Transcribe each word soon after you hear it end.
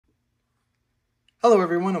Hello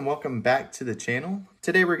everyone and welcome back to the channel.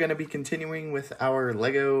 Today we're going to be continuing with our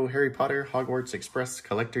LEGO Harry Potter Hogwarts Express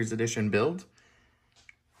Collector's Edition build.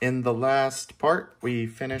 In the last part, we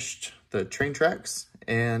finished the train tracks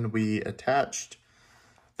and we attached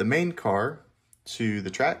the main car to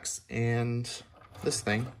the tracks and this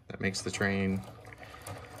thing that makes the train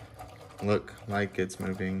look like it's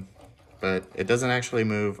moving, but it doesn't actually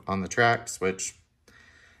move on the tracks, which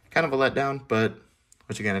kind of a letdown, but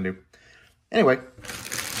what you gonna do? Anyway,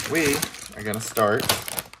 we are gonna start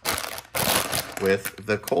with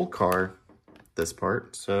the coal car, this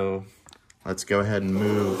part. So let's go ahead and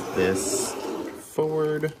move this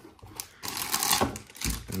forward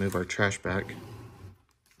and move our trash back.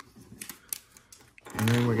 And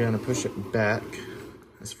then we're gonna push it back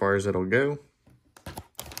as far as it'll go.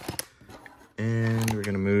 And we're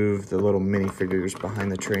gonna move the little minifigures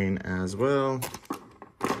behind the train as well.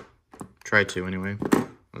 Try to anyway.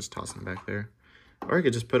 Let's toss them back there. Or I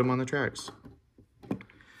could just put them on the tracks.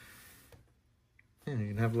 Yeah, you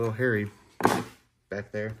can have a little Harry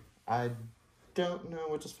back there. I don't know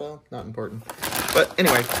what just fell. Not important. But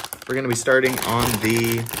anyway, we're going to be starting on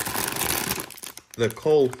the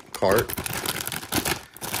coal cart.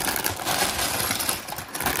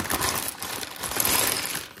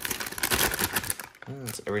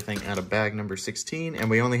 That's everything out of bag number 16. And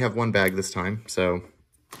we only have one bag this time, so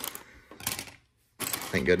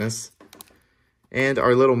thank goodness. And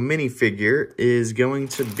our little minifigure is going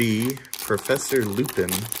to be Professor Lupin.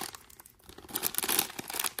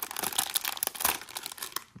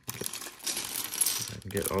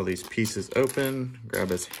 Get all these pieces open, grab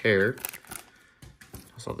his hair.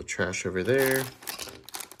 Toss all the trash over there.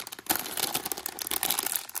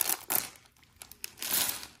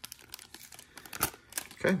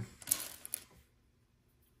 Okay.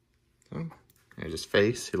 So, there's his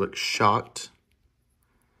face. He looks shocked.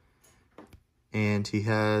 And he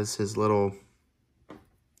has his little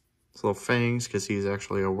fangs because he's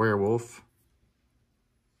actually a werewolf.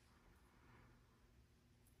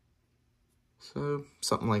 So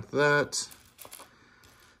something like that.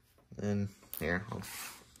 Then here, I'll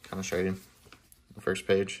kind of show you the first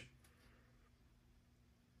page.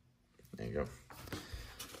 There you go.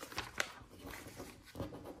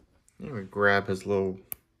 And we grab his little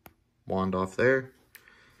wand off there.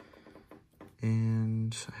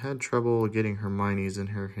 And I had trouble getting Hermione's in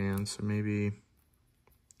her hand, so maybe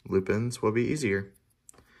Lupin's will be easier.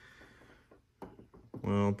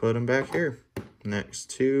 We'll put him back here,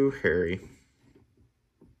 next to Harry.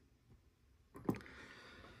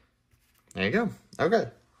 There you go.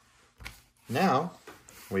 Okay. Now,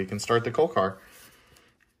 we can start the coal car.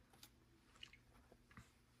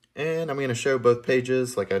 And I'm going to show both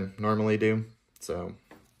pages like I normally do. So,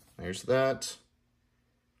 there's that.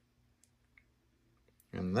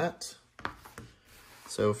 And that.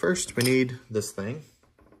 So first we need this thing.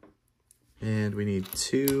 And we need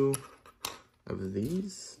 2 of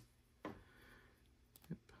these.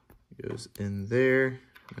 Yep. It goes in there.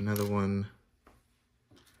 Another one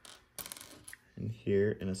in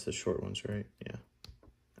here. And it's the short ones, right? Yeah.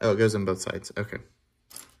 Oh, it goes in both sides. Okay.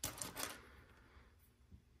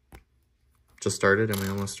 Just started and we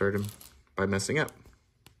almost started by messing up.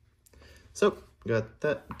 So, got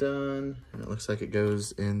that done, and it looks like it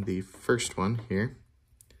goes in the first one here.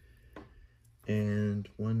 And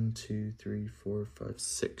 1, 2, 3, 4, 5,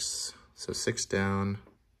 6. So 6 down.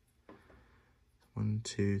 1,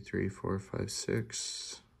 2, 3, 4, 5,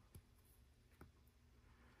 6.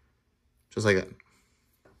 Just like that,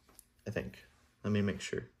 I think. Let me make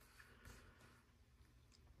sure.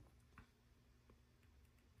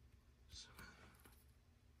 7,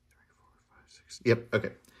 3, 4, 5, 6. Yep,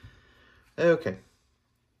 okay. Okay.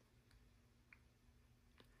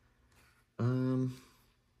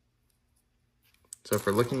 So if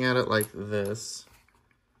we're looking at it like this,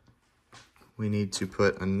 we need to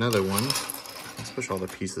put another one. Let's push all the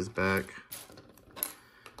pieces back.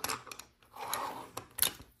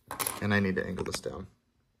 And I need to angle this down.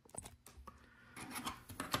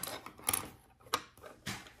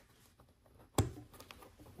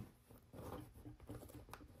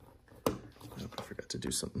 Oh, I forgot to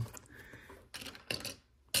do something.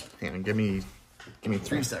 Hang on, give me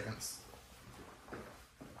 3 seconds.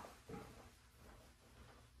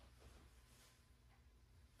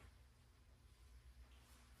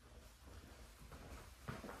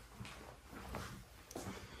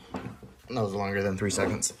 That was longer than 3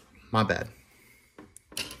 seconds. My bad.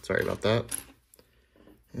 Sorry about that.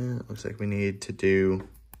 And it looks like we need to do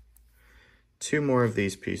 2 more of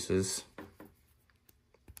these pieces.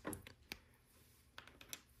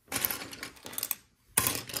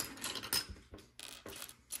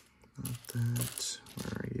 that.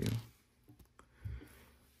 Where are you?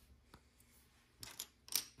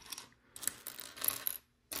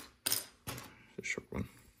 A short one.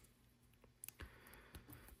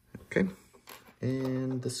 Okay,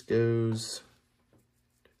 and this goes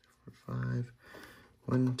 5.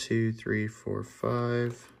 1, 2, 3, 4,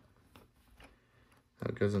 5. Oh,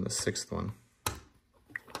 it goes in the 6th one.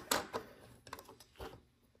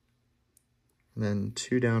 And then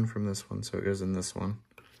 2 down from this one, so it goes in this one.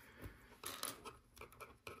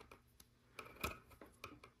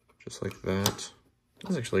 Just like that.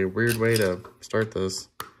 That's actually a weird way to start this.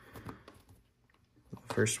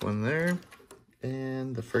 The first one there,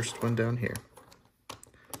 and the first one down here.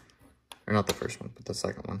 Or not the first one, but the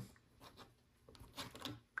second one.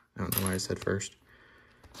 I don't know why I said first.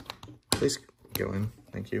 Please go in,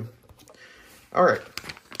 thank you. All right,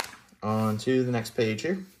 on to the next page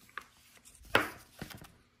here.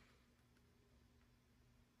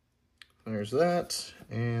 There's that,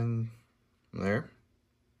 and there.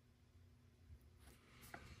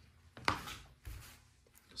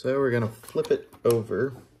 So we're gonna flip it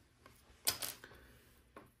over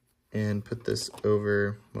and put this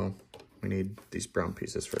over, well, we need these brown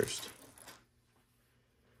pieces first.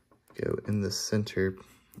 Go in the center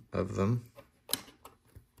of them,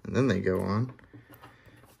 and then they go on.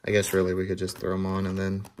 I guess really we could just throw them on and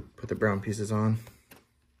then put the brown pieces on.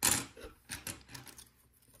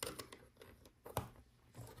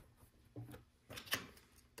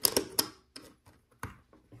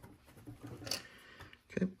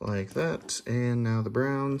 Okay, like that, and now the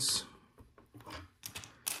browns.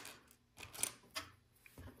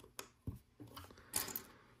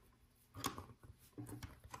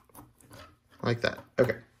 Like that.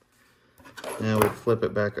 Okay. Now we flip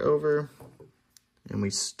it back over and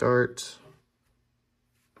we start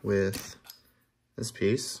with this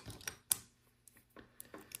piece.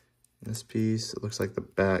 This piece, it looks like the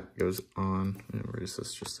back goes on. I'm gonna erase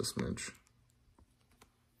this just a smidge.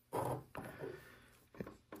 Okay.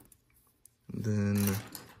 Then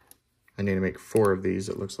I need to make 4 of these,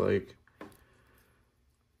 it looks like.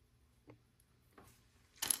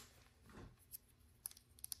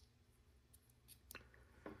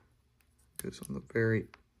 Goes on the very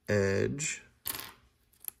edge.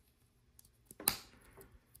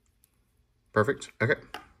 Perfect. Okay.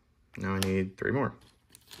 Now I need 3 more.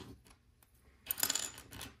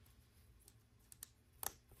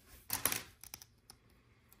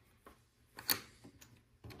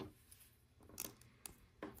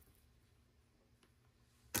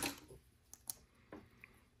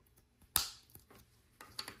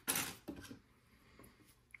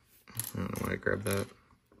 I don't know why I grabbed that.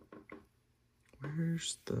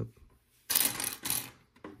 Where's the...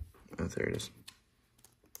 Oh, there it is.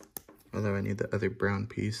 Although I need the other brown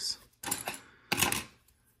piece.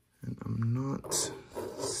 And I'm not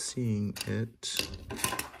seeing it.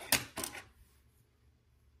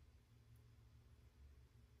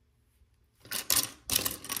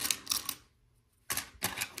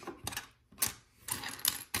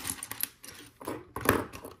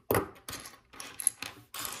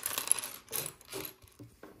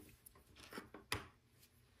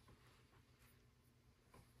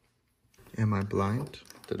 Am I blind?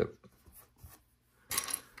 Did it?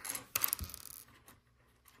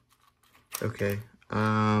 Okay.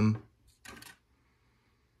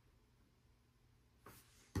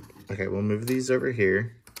 Okay, we'll move these over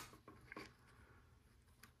here.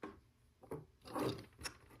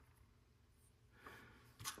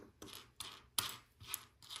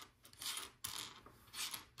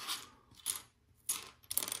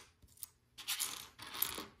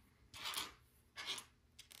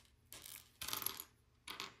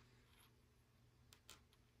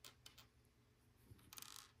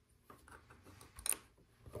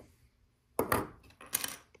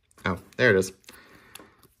 Oh, there it is.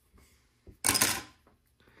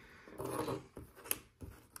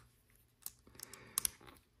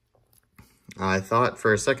 I thought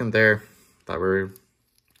for a second there that we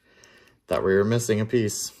were missing a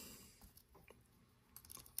piece.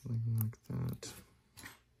 Like that.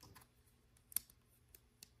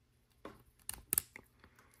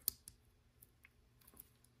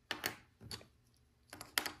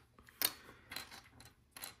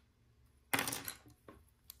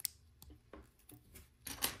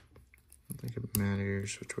 I don't think it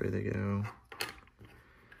matters which way they go.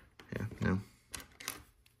 Yeah, no.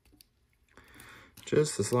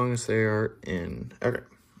 Just as long as they are in. Okay.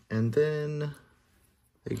 And then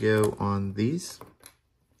they go on these.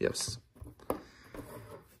 Yes.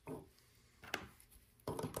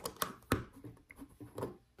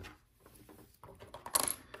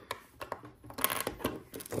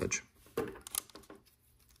 Fudge.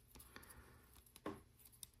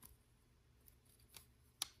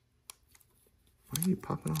 are you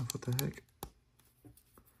popping off? What the heck?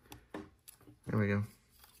 There we go.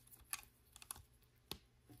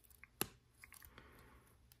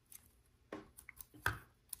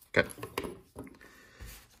 Okay.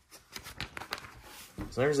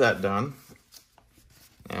 So there's that done.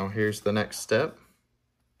 Now here's the next step.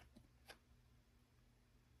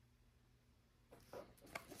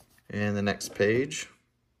 And the next page.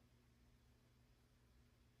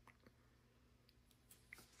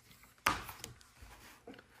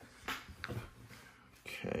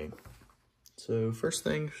 Okay. So first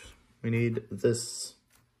thing, we need this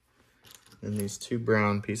and these two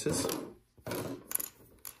brown pieces.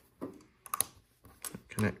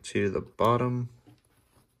 Connect to the bottom.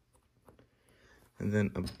 And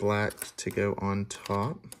then a black to go on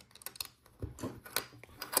top.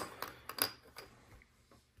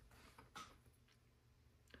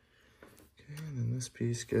 Okay, and then this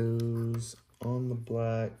piece goes on the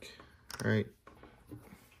black right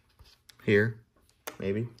here,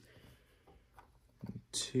 maybe.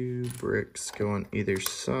 2 bricks go on either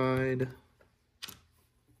side.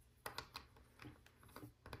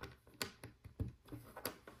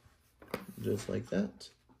 Just like that.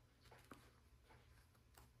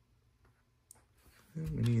 And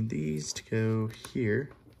we need these to go here.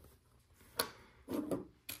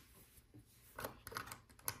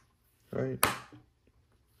 Right?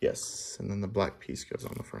 Yes, and then the black piece goes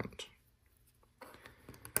on the front.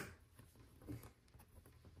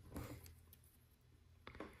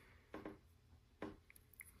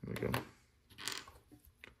 There we go.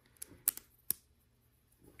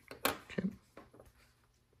 Okay.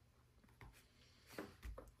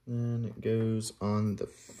 Then it goes on the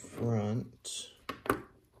front.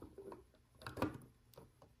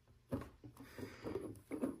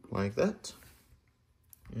 Like that.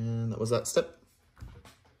 And that was that step.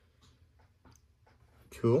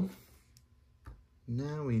 Cool.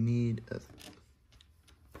 Now we need a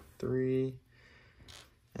 3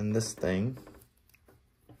 and this thing.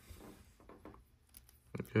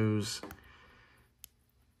 It goes,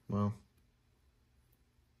 well,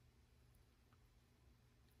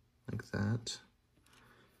 like that.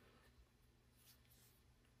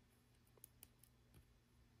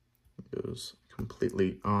 It goes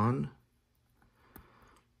completely on.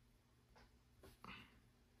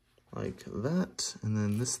 Like that, and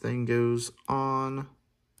then this thing goes on.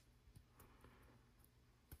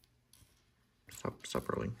 Stop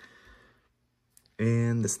rolling.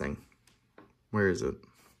 And this thing. Where is it?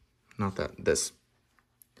 Not that, this.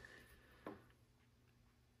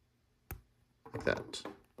 Like that.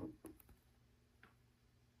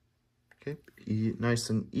 Okay, nice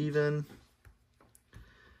and even.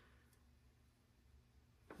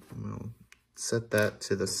 And we'll set that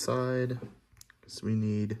to the side. So we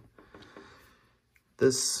need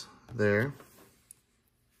this there,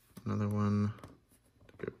 another one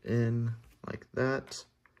to go in like that.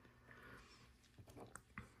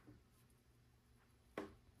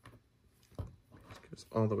 Goes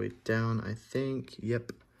all the way down, I think.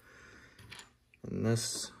 Yep. And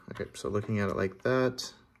this, okay, so looking at it like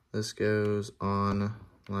that, this goes on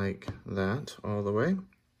like that all the way.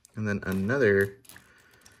 And then another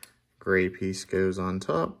gray piece goes on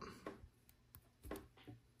top.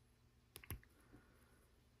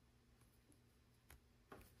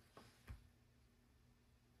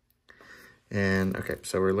 And okay,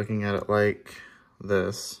 so we're looking at it like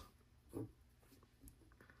this,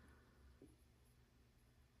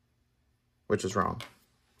 which is wrong.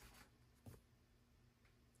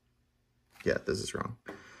 Yeah, this is wrong.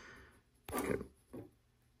 Okay.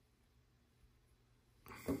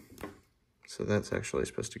 So that's actually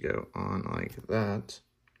supposed to go on like that.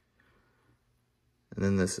 And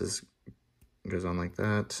then this goes on like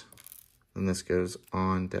that. And this goes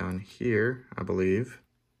on down here, I believe.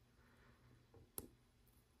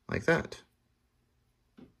 Like that.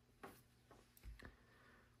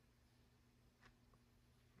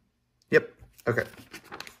 Yep, okay.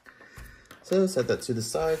 So set that to the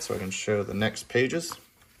side so I can show the next pages.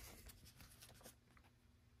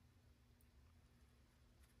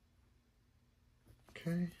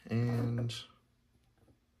 Okay, and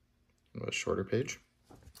a shorter page.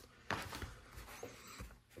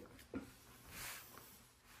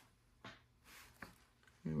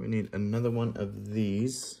 And we need another one of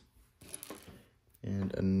these.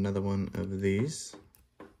 And another one of these.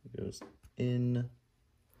 It goes in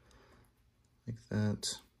like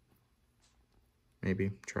that.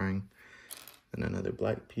 Maybe trying. Then another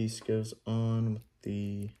black piece goes on with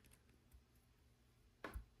the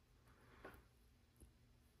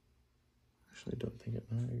actually don't think it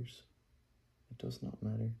matters. It does not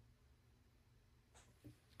matter.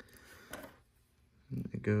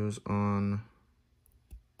 It goes on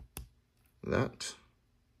that,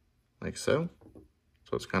 like so.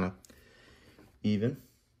 So it's kind of even.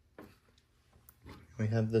 We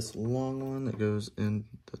have this long one that goes in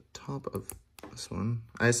the top of this one.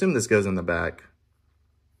 I assume this goes in the back.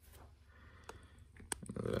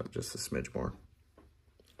 Move it up just a smidge more.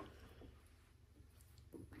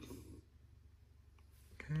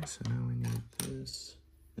 Okay, so now we need this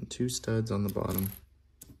and 2 studs on the bottom.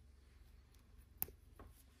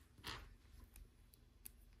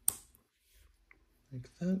 Like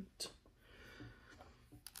that.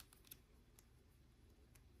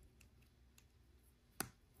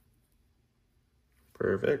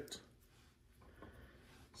 Perfect.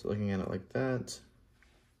 So looking at it like that.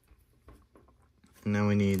 And now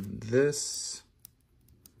we need this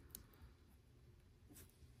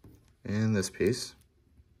and this piece.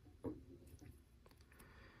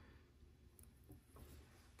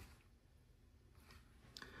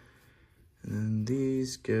 And then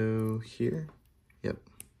these go here. Yep.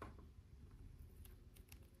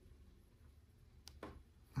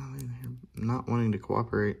 Oh, you're not wanting to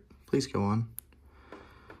cooperate. Please go on.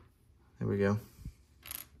 There we go.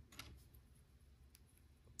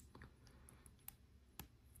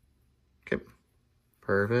 Okay.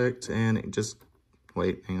 Perfect. And it just,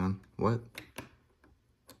 wait, hang on. What?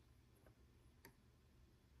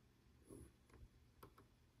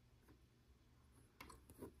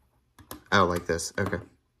 Oh, like this. Okay.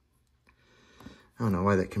 I don't know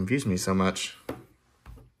why that confused me so much.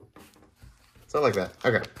 So like that.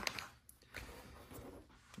 Okay.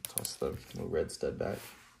 Toss the little red stud back.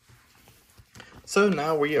 So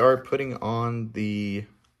now we are putting on the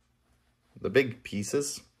big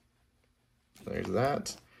pieces. There's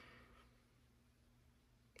that.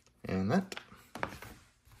 And that.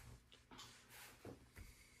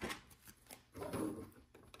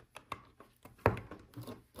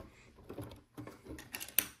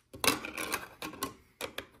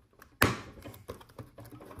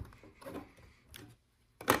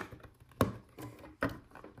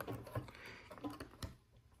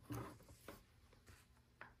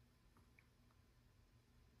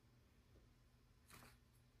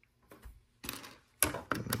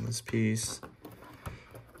 This piece,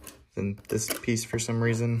 then this piece for some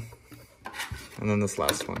reason, and then this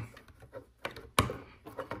last one.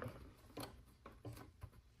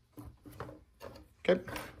 Okay.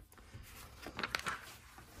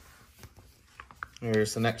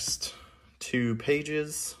 Here's the next 2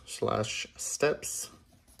 pages / steps.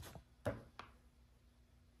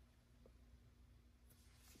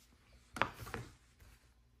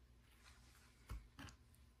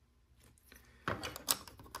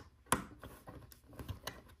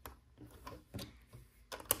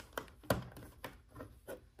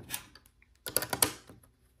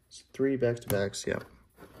 It's 3 back-to-backs, yep.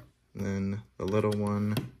 And then the little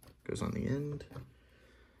one goes on the end.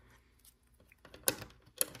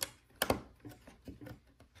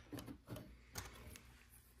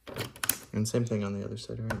 And same thing on the other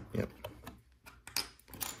side, right? Yep.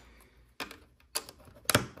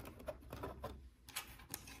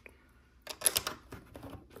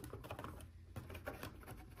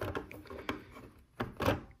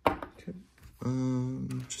 Okay.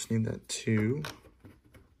 Just need that 2.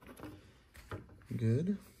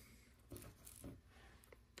 Good.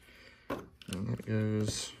 And that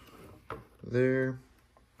goes there.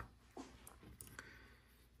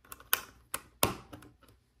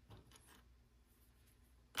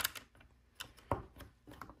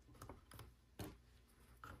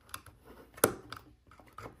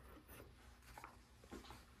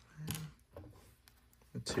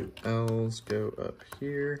 The 2 L's go up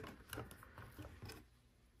here.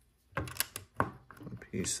 A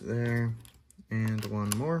piece there. And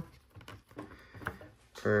 1 more.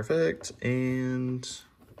 Perfect. And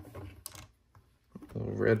a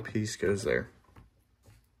little red piece goes there.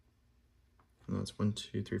 And that's 1,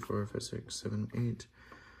 2, 3, 4, 5, 6, 7, 8.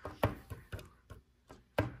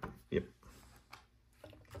 Yep.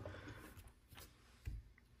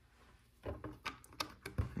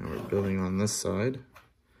 Now we're building on this side.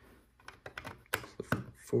 So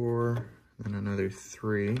 4, and another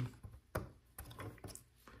 3.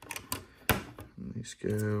 These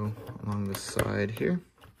go along the side here.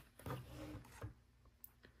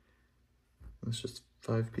 That's just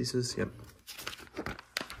 5 pieces, yep.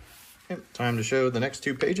 Okay, time to show the next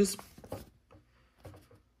 2 pages.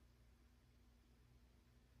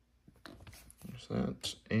 There's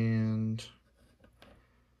that and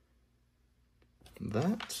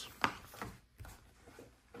that.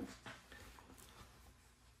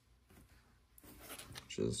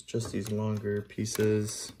 Which is just these longer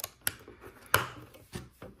pieces.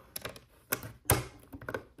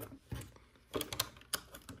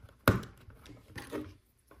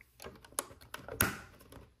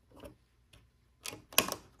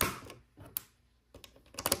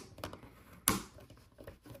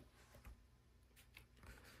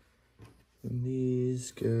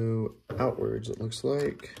 these go outwards, it looks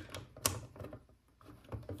like.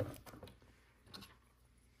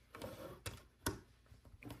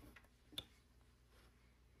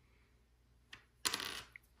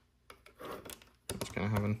 Just kind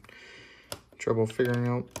of having trouble figuring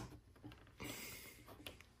out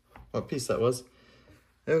what piece that was.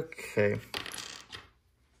 Okay.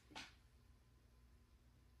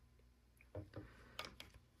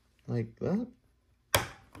 Like that.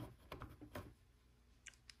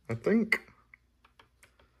 I think.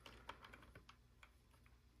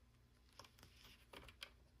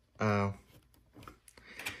 Oh.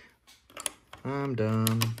 I'm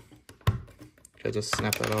dumb. Can I just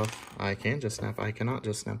snap that off? I can just snap. I cannot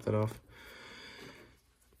just snap that off.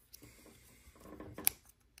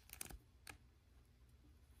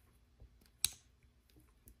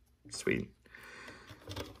 Sweet.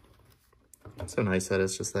 So nice that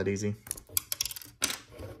it's just that easy.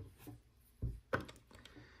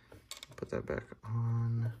 Put that back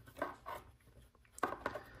on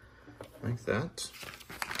like that.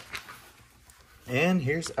 And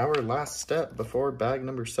here's our last step before bag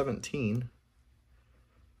number 17.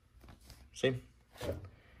 See?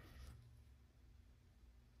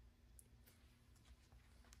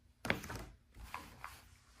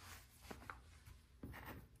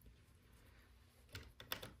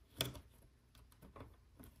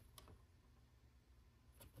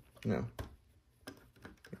 No.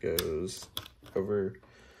 It goes over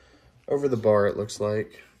the bar, it looks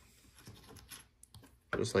like.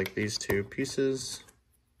 Just like these two pieces.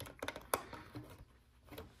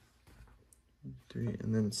 Three,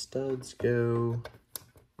 and then studs go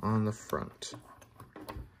on the front.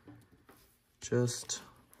 Just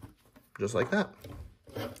like that.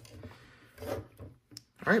 All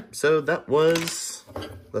right, so that was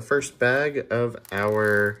the first bag of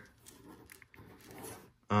our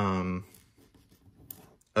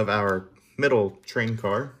middle train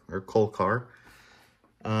car or coal car.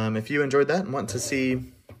 If you enjoyed that and want to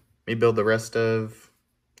see me build the rest of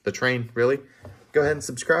the train, really, go ahead and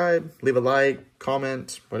subscribe, leave a like,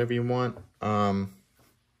 comment, whatever you want. Yeah,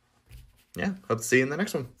 hope to see you in the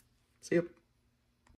next one. See you.